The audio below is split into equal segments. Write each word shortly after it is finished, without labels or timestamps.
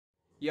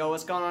Yo,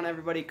 what's going on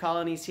everybody?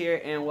 Colinies here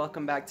and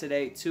welcome back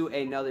today to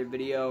another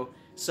video.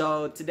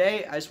 So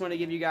today I just want to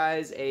give you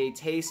guys a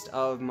taste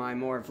of my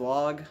more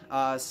vlog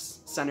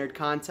centered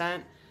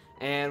content,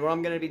 and what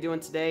I'm going to be doing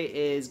today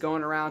is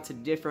going around to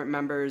different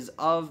members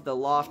of the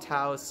Loft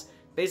House,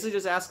 basically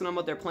just asking them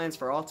what their plans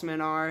for Ultimate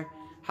are,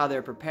 how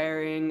they're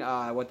preparing,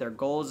 what their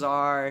goals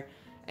are,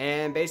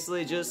 and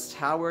basically just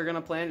how we're going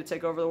to plan to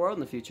take over the world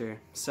in the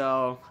future.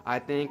 So I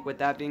think with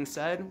that being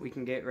said, we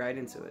can get right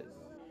into it.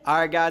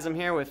 Alright guys, I'm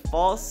here with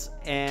False,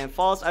 and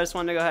False, I just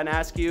wanted to go ahead and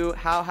ask you,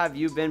 how have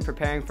you been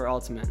preparing for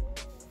Ultimate?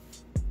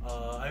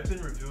 I've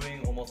been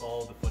reviewing almost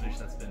all of the footage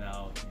that's been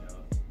out,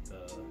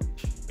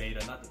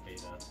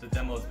 the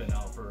demo's been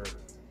out for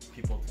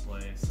people to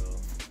play, so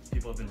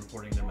people have been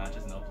recording their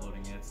matches and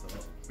uploading it, so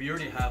we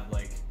already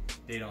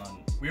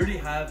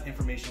have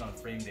information on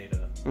frame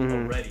data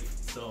already,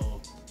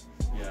 so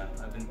yeah,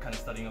 I've been kind of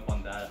studying up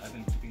on that. I've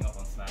been keeping up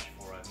on Smash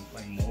 4, I've been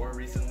playing more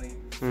recently,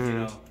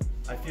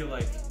 I feel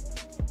like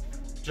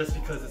just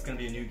because it's going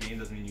to be a new game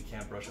doesn't mean you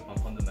can't brush up on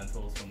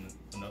fundamentals from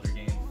another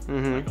game.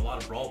 Like a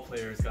lot of Brawl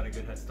players got a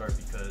good head start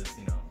because,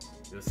 it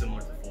was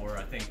similar to 4.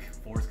 I think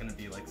 4 is going to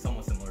be like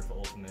somewhat similar to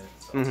Ultimate.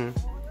 So, yeah.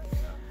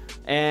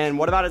 And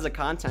what about as a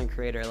content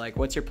creator? Like,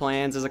 what's your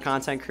plans as a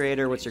content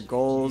creator? What's your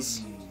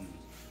goals?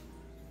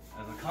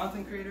 As a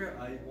content creator,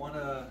 I want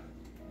to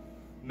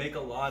make a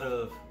lot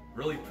of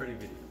really pretty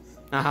videos.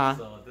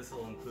 So this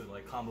will include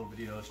like combo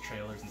videos,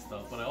 trailers and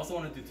stuff, but I also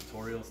want to do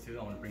tutorials too.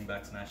 I want to bring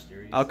back Smash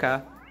Theory.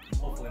 Okay.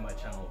 Hopefully my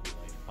channel will be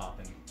like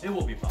popping. It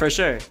will be popping. For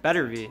sure.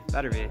 Better be.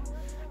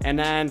 And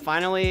then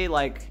finally,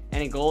 like,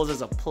 any goals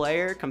as a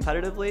player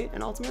competitively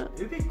in Ultimate?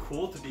 It'd be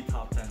cool to be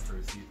top 10 for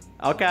a season.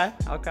 Okay.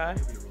 It'd be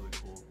really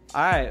cool.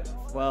 Alright,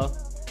 well,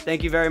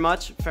 thank you very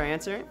much for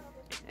answering.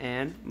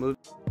 And move.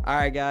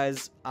 Alright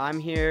guys, I'm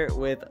here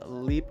with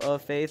Leap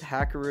of Faith,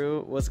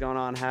 Hackoru. What's going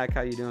on, Hack?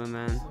 How you doing,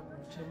 man?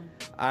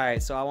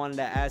 Alright, so I wanted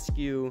to ask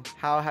you,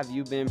 how have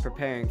you been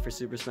preparing for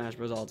Super Smash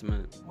Bros.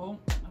 Ultimate? Well,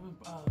 I've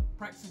been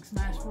practicing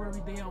Smash 4 every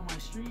day on my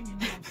stream, you know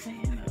what I'm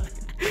saying?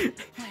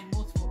 Playing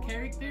multiple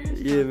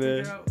characters. Yeah,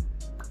 man. Trying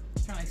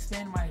to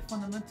expand my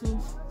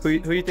fundamentals. Who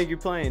you think you're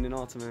playing in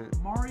Ultimate?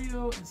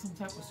 Mario and some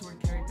type of sword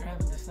character. I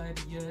haven't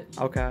decided yet.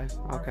 Okay.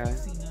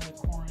 Cena,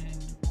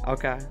 Corrin.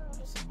 Okay.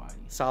 Somebody.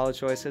 Solid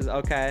choices.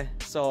 Okay.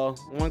 So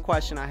one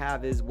question I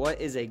have is, what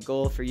is a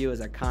goal for you as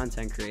a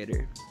content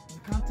creator? As a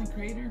content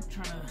creator,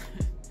 trying to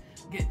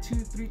get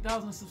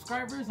 2,000-3,000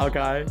 subscribers.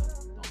 Okay.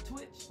 On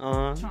Twitch.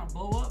 Trying to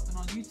blow up, and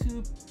on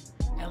YouTube,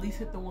 at least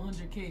hit the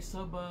 100K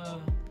sub.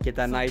 Get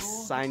that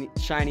nice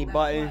shiny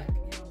button.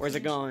 Where's it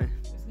going?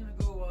 It's gonna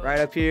go right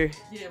up here.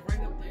 Yeah, right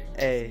up there.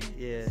 Hey,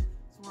 yeah. That's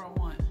where I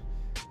want.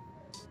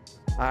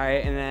 All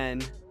right, and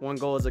then one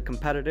goal as a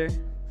competitor.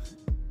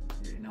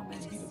 You know, man,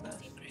 be the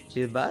best.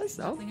 Be the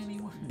best? Oh,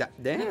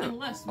 damn. Nothing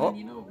less, man.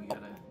 We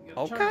gotta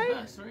okay. try the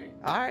best, right?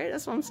 All right,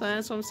 that's what I'm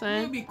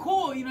saying. It'd be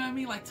cool, you know what I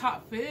mean? Like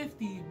top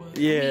 50, but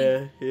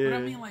yeah. But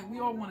I mean, like, we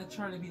all want to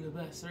try to be the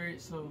best, right?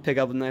 So pick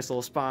up a nice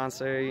little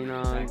sponsor,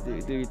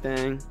 exactly. do your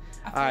thing.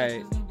 I feel like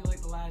it's gonna be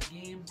like the last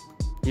game.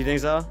 You think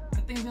so?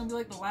 I think it's gonna be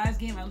like the last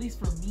game, at least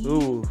for me.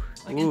 Ooh.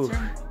 Like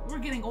we're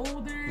getting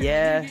older.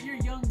 Yeah. You're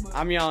young, but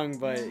I'm young,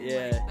 but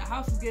yeah. Like, the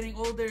house is getting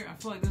older. I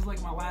feel like this is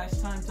like my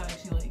last time to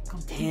actually like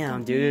compete.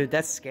 Damn, dude,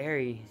 that's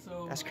scary.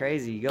 So, that's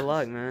crazy. Good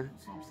luck, man.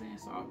 That's what I'm saying.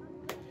 So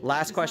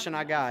last question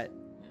I got. Yeah,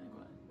 go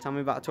ahead. Tell me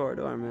about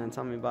Toradora, man.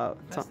 Tell me about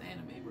best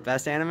anime, bro.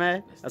 Best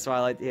anime? That's what I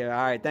like to hear.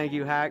 All right, thank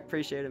you, Hack.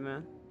 Appreciate it,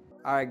 man.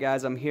 All right,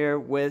 guys, I'm here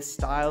with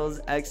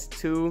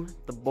StylesX2,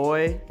 the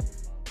boy.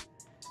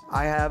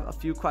 I have a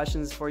few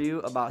questions for you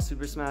about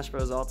Super Smash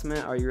Bros.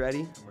 Ultimate. Are you ready?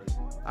 I'm ready.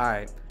 All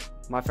right.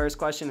 My first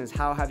question is,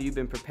 how have you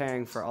been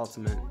preparing for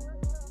Ultimate?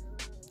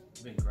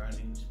 I've been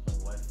grinding, just playing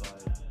Wi-Fi,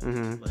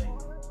 playing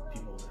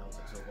people in the house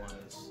like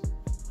Cilvanis.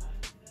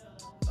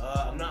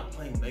 I'm not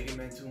playing Mega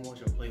Man too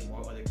much. I play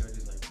more other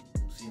characters like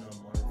Cena and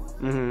Mark.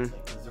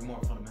 Because they're more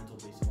fundamental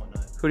based and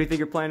whatnot. Who do you think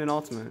you're playing in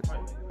Ultimate?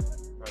 Probably Mega Man.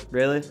 Probably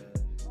really?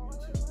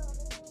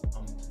 YouTube.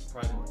 I'm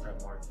probably going to grab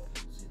Mark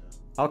and Cena.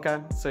 Okay,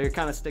 so you're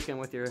kind of sticking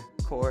with your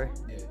core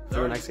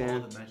for the next game. I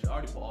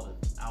already put all the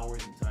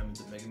hours and time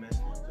into Mega Man,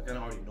 so I kind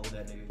of already know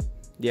that nigga.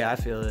 Yeah, I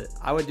feel it.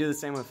 I would do the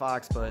same with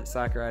Fox, but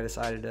Sakurai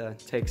decided to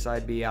take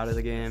side B out of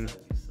the game.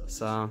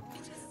 So, all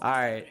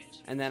right.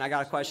 And then I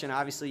got a question.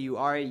 Obviously, you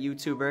are a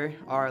YouTuber,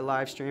 are a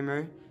live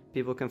streamer.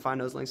 People can find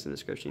those links in the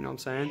description, you know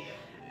what I'm saying?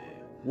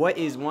 What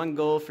is one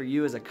goal for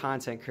you as a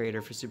content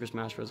creator for Super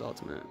Smash Bros.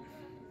 Ultimate?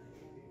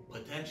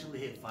 Potentially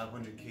hit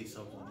 500K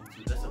subs on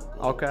YouTube. That's a goal.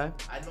 Okay.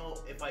 I know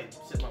if I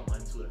set my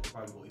mind to it, I could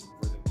probably go even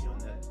further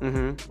beyond that.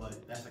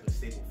 But that's like a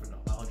staple for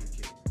now,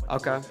 100K.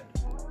 Like okay.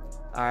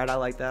 All right, I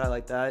like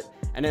that.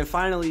 And then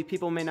finally,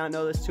 people may not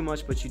know this too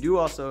much, but you do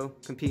also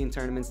compete in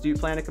tournaments. Do you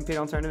plan to compete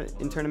in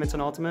tournaments in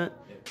Ultimate?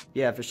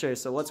 Yeah, for sure.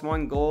 So what's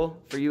one goal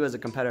for you as a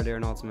competitor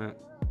in Ultimate?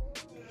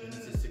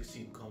 Genesis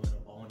 16 coming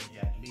up. I want to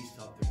hit at least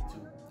top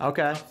 32.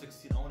 Okay. Top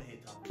 16, I want to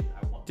hit top 8.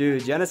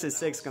 Dude, Genesis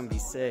 6 is going to be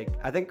sick.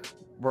 I think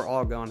we're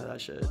all going to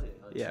that shit.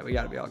 Yeah, we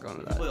got to be all going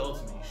to that. Play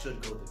Ultimate, you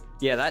should go there.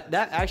 Yeah,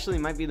 that actually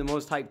might be the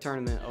most hyped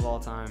tournament of all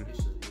time.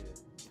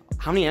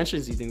 How many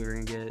entries do you think we're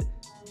gonna get?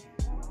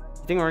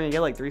 You think we're gonna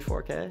get like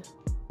 3-4K?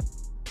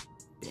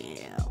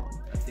 Damn.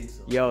 I think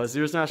so. Yo,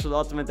 Super Smash Bros.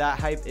 Ultimate, that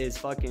hype is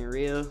fucking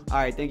real.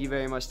 Alright, thank you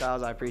very much,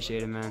 Styles. I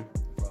appreciate it, man.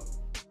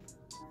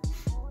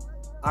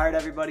 Alright,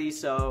 everybody,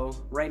 so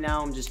right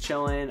now I'm just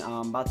chilling.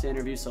 I'm about to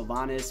interview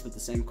Cilvanis with the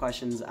same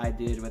questions I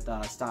did with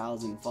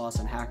Styles and Foss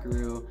and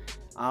Hackoru.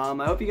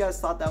 I hope you guys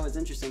thought that was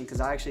interesting,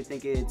 because I actually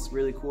think it's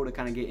really cool to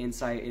kind of get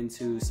insight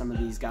into some of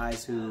these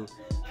guys who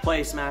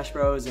play Smash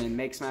Bros. And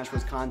make Smash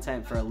Bros.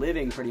 Content for a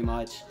living, pretty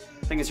much.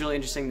 I think it's really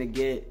interesting to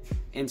get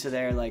into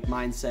their like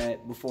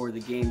mindset before the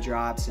game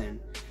drops, and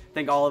I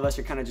think all of us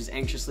are kind of just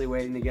anxiously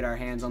waiting to get our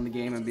hands on the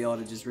game and be able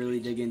to just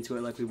really dig into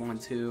it like we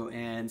want to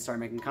and start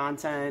making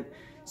content,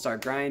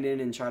 start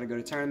grinding, and try to go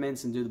to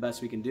tournaments and do the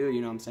best we can do,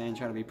 you know what I'm saying?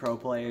 Try to be pro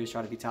players,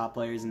 try to be top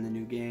players in the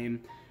new game.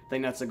 I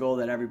think that's the goal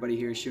that everybody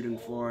here is shooting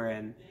for,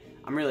 and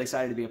I'm really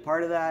excited to be a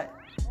part of that.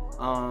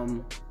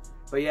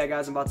 But yeah,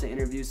 guys, I'm about to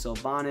interview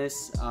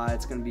Cilvanis.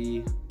 It's going to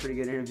be a pretty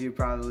good interview,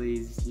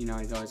 probably. You know,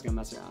 he's always going to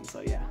mess around,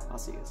 so yeah, I'll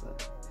see you guys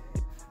later.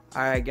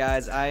 Alright,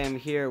 guys, I am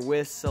here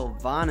with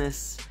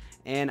Cilvanis,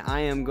 and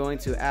I am going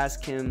to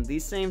ask him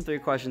these same 3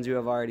 questions you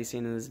have already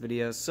seen in this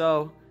video.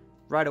 So,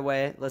 right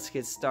away, let's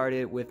get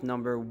started with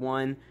number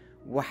 1.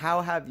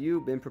 How have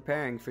you been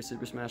preparing for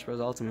Super Smash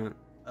Bros. Ultimate?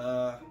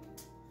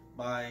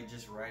 By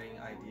just writing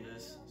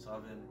ideas. So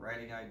I've been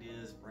writing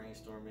ideas,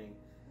 brainstorming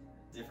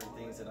different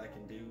things that I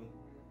can do,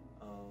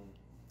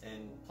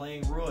 and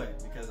playing Roy,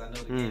 because I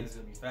know the game is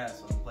going to be fast,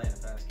 so I'm playing a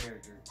fast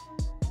character.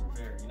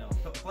 Prepare, you know,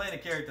 playing a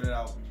character that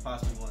I would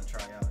possibly want to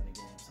try out in the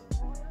game.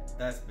 So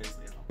that's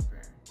basically how I'm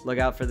preparing. Look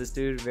out for this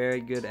dude, very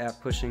good at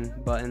pushing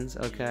buttons,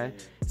 okay?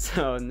 Yeah.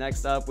 So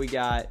next up we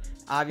got,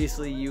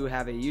 obviously you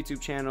have a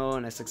YouTube channel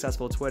and a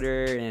successful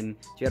Twitter, and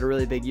you had a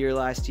really big year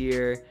last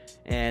year,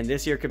 and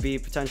this year could be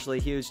potentially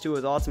huge too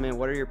with Ultimate.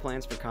 What are your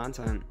plans for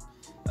content?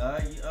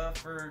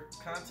 For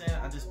content,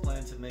 I just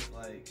plan to make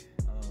like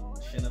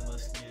cinema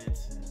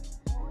skits and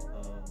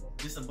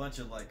just a bunch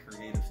of like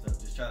creative stuff.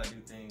 Just try to do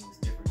things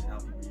different than how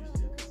people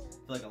usually do. Cause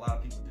I feel like a lot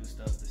of people do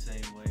stuff the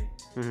same way.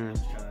 I'm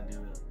just trying to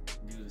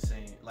do the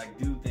same, like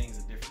do things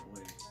a different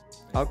way.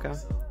 Basically. Okay.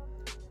 So,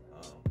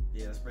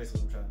 yeah, that's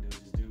basically what I'm trying to do.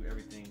 Is just do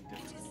everything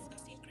differently.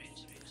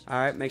 All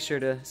right, make sure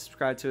to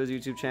subscribe to his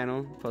YouTube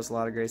channel. Posts a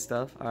lot of great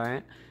stuff. All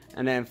right,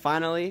 and then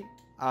finally,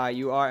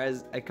 you are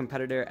as a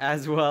competitor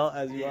as well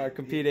as you are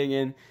competing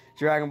in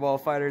Dragon Ball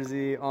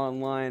FighterZ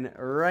Online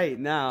right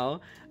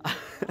now.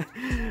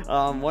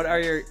 What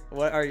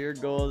are your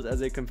goals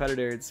as a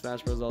competitor in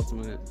Smash Bros.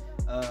 Ultimate?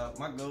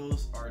 My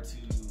goals are to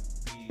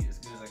be as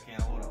good as I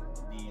can. I want to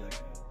be like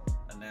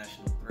a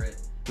national threat.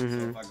 So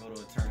if I go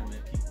to a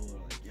tournament, people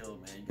are like, "Yo,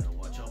 man, you gotta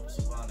watch out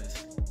for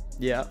Cilvanis."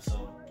 Yeah.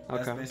 So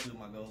that's basically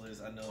what my goal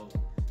is. I know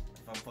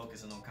if I'm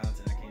focusing on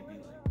content, I can't be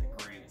like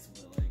the greatest,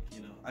 but like,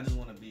 you know, I just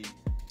want to be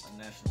a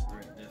national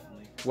threat,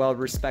 definitely.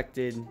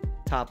 Well-respected,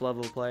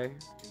 top-level player.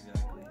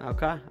 Exactly.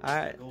 Okay. All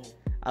right. Cool.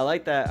 I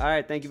like that. All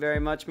right. Thank you very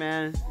much,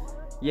 man.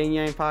 Yang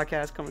Yang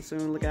podcast coming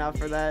soon. Looking out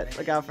for that.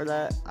 Look out for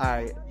that. All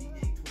right.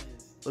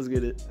 Let's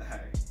get it.